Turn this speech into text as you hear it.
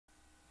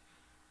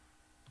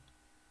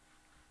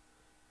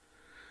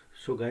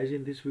So guys,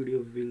 in this video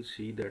we will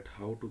see that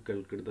how to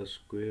calculate the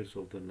squares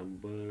of the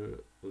number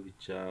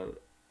which are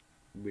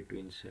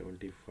between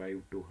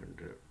 75 to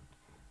 100.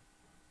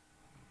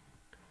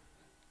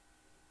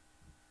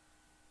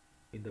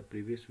 In the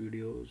previous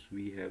videos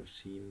we have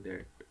seen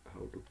that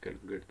how to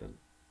calculate the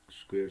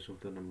squares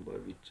of the number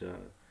which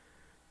are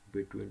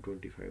between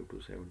 25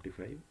 to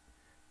 75,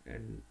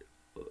 and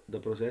the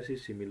process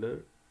is similar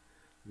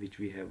which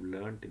we have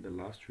learned in the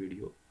last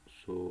video.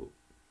 So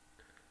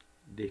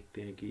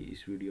देखते हैं कि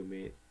इस video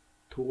में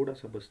थोड़ा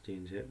सा बस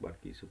change है,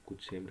 बाकी सब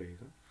कुछ सेम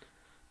रहेगा.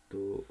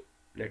 तो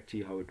let's see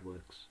how it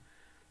works.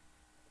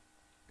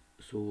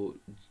 So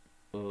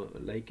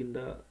like in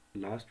the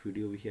last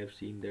video we have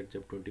seen that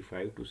जब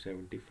 25 to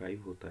 75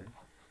 होता है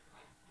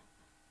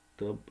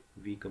तब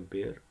we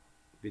compare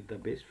with the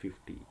base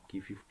 50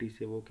 कि 50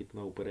 से वो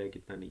कितना ऊपर है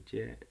कितना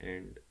नीचे है,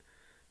 एंड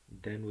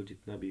देन वो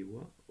जितना भी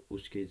हुआ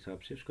उसके हिसाब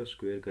से उसका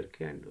स्क्वायर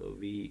करके, and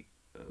we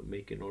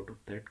make a note of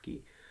that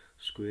कि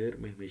स्क्वायर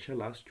में हमेशा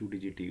लास्ट 2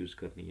 डिजिट यूज़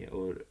करनी है,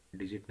 और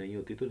डिजिट नहीं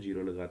होती तो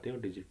जीरो लगाते हैं,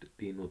 और डिजिट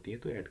 3 होती है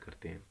तो ऐड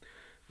करते हैं.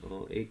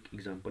 एक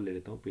एग्जांपल ले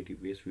लेता हूँ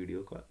प्रीवियस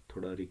वीडियो का,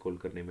 थोड़ा रिकॉल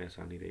करने में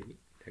आसानी रहेगी.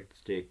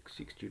 लेट्स टेक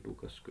 62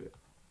 का square.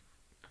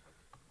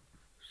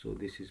 So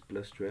this is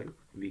 +12.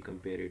 We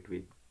compare it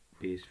with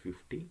base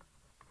 50.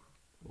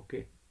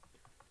 Okay,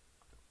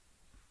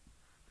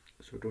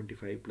 सो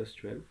 25 +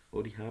 12,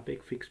 और यहाँ पे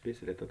एक फिक्स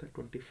बेस रहता था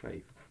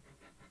 25.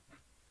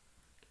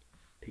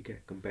 ठीक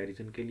है,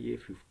 कंपैरिजन के लिए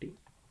 50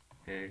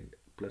 एंड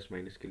प्लस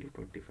माइनस के लिए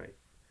 25.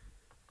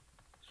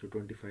 सो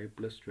 25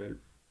 + 12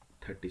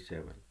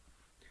 37.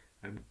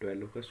 हम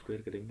 12 का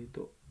स्क्वायर करेंगे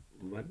तो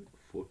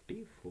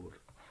 144.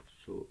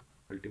 So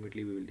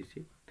ultimately we will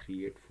receive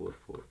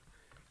 3844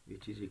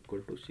 which is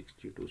equal to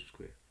 62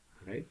 square,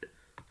 right.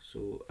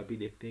 सो अभी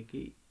देखते हैं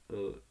कि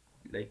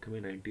लाइक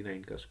हमें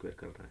 99 का स्क्वायर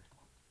करना है,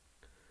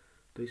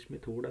 तो इसमें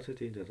थोड़ा सा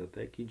चेंज आ जाता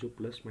है कि जो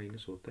प्लस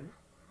माइनस होता है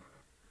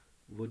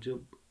वो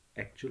जब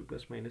एक्चुअल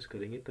प्लस माइनस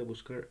करेंगे तब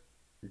उसका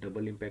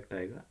डबल इम्पैक्ट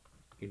आएगा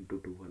इंटू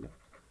 2 वाला,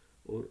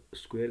 और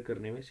स्क्वायर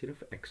करने में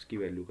सिर्फ x की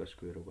वैल्यू का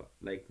स्क्वायर होगा.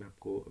 लाइक मैं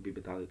आपको अभी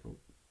बता देता हूँ,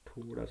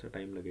 थोड़ा सा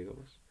टाइम लगेगा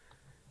बस.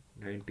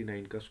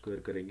 99 का स्क्वायर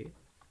करेंगे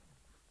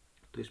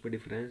तो इसमें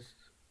डिफरेंस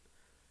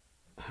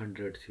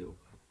 100 से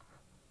होगा.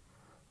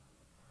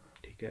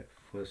 ठीक है,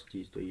 फर्स्ट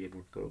चीज़ तो ये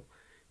नोट करो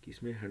कि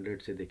इसमें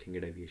 100 से देखेंगे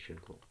डेविएशन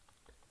को.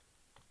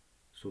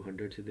 सो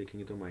 100 से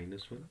देखेंगे तो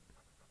 -1.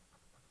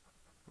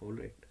 ऑल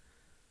राइट,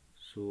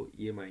 सो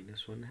ये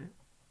 -1 है,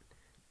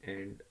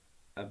 एंड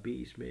अभी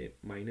इसमें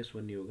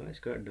 -1 नहीं होगा,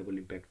 इसका डबल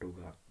इम्पैक्ट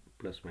होगा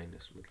प्लस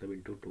माइनस, मतलब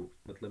इंटू 2,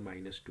 मतलब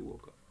 -2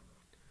 होगा.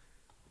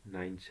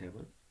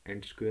 97,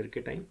 एंड स्क्वायर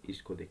के टाइम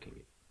इसको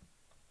देखेंगे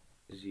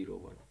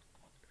 01.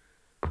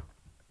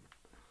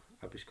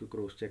 आप इसको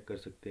क्रॉस चेक कर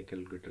सकते हैं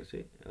कैलकुलेटर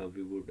से.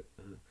 We would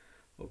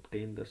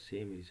obtain the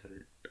same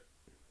result.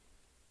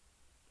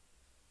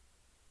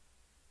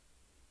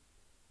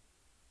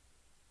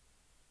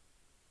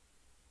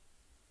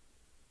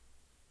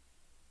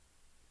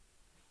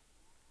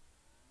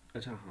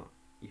 अच्छा हाँ,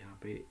 यहाँ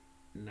पे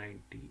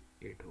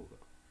 98 होगा,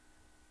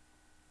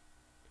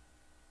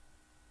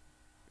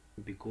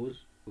 because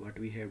what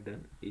we have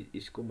done,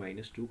 इसको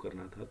 -2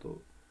 करना था.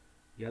 तो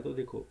या तो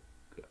देखो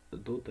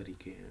दो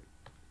तरीके हैं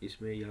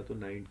इसमें, या तो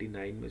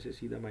 99 में से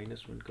सीधा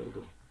 -1 कर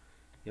दो,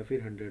 या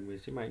फिर 100 में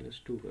से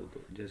 -2 कर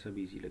दो, जैसा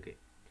भी इजी लगे.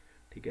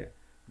 ठीक है,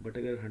 बट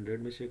अगर 100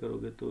 में से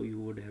करोगे तो you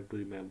would have to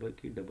remember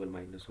कि डबल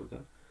माइनस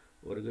होगा,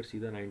 और अगर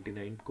सीधा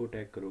 99 को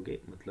टैग करोगे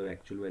मतलब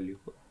एक्चुअल वैल्यू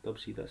को, तब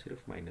सीधा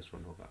सिर्फ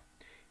 -1 होगा.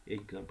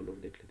 एक एग्जाम्पल और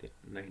देख लेते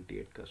हैं,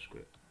 98 का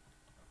स्क्वायर,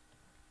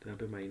 तो यहाँ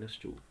पे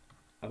 -2.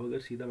 अब अगर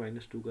सीधा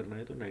 -2 करना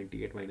है तो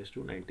 98 -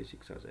 2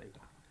 96 आ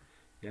जाएगा,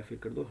 या फिर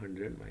कर दो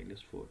 100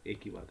 - 4, एक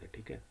ही बात है.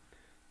 ठीक है,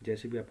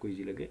 जैसे भी आपको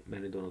इजी लगे,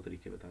 मैंने दोनों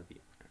तरीके बता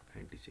दिए.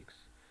 96,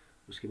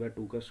 उसके बाद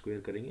 2 का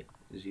स्क्वायर करेंगे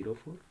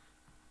 04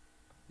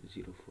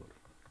 04.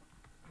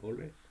 ऑल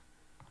राइट,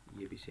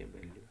 ये भी सेम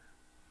वैल्यू है.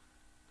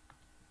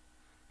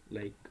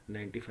 लाइक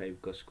 95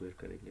 का स्क्वायर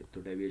करेंगे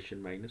तो डेविएशन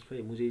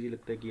 -5. मुझे इजी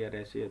लगता है कि यार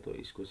ऐसे है तो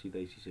इसको सीधा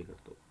इसी से कर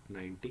दो,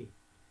 90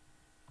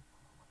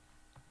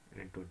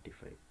 एंड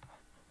 25.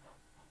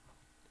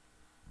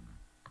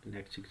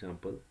 नेक्स्ट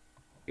एग्जांपल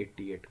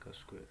 88 का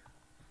स्क्वायर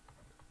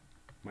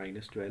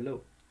 -12.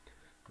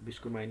 अब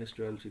इसको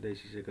 -12 सीधा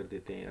इसी से कर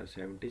देते हैं यार,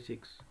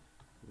 76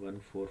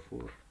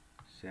 144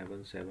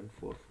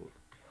 7744.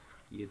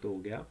 ये तो हो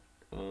गया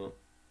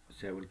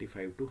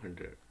 75 to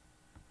 100.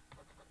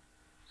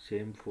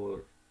 Same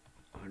for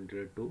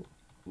 100 to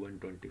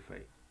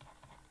 125.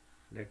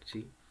 Let's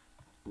see,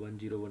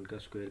 101 का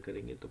स्क्वायर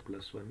करेंगे तो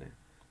 +1 है,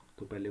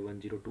 तो पहले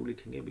 102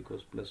 लिखेंगे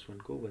बिकॉज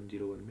 +1 को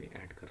 101 में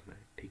ऐड करना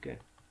है. ठीक है,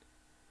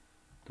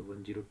 तो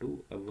 102,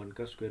 अब 1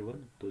 का स्क्वायर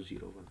 1 तो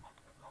 01.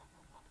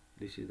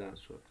 This is the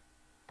answer.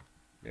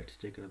 Let's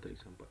take another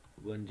example.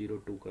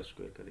 102 का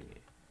स्क्वायर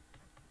करेंगे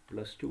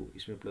 +2,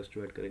 इसमें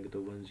 +2 ऐड करेंगे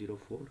तो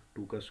 104.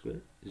 2 का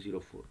square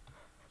 04.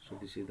 So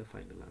this is the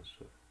final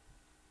answer.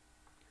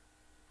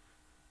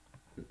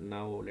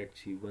 Now let's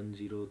see,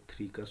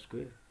 103 का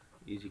square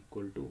is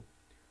equal to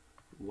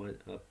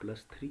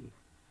 +3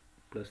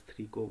 plus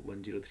 3 को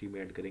 103 में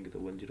ऐड करेंगे तो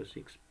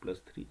 106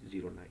 plus 3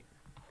 09.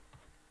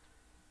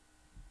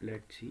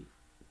 Let's see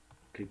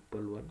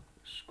 111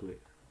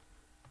 square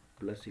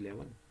plus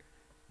 11.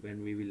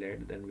 When we will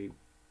add, then we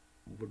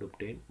would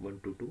obtain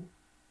 122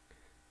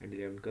 and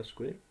 11 का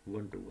square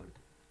 121.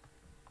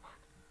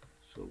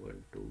 So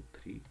 1 2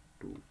 3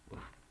 2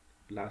 1.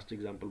 Last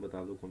example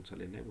बता दो कौन सा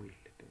लेना है, वही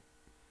लेते हैं.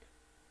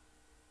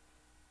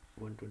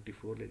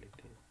 124 ले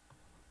लेते हैं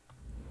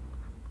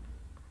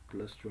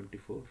plus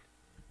 24,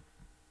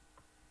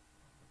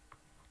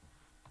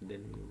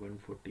 then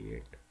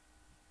 148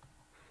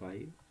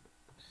 5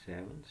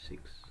 7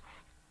 6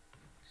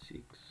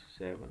 6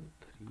 7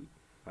 3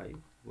 5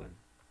 1.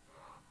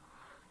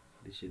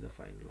 This is the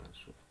final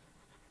answer.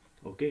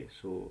 Okay,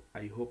 so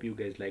I hope you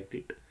guys liked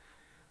it.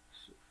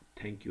 So,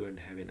 thank you and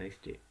have a nice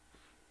day.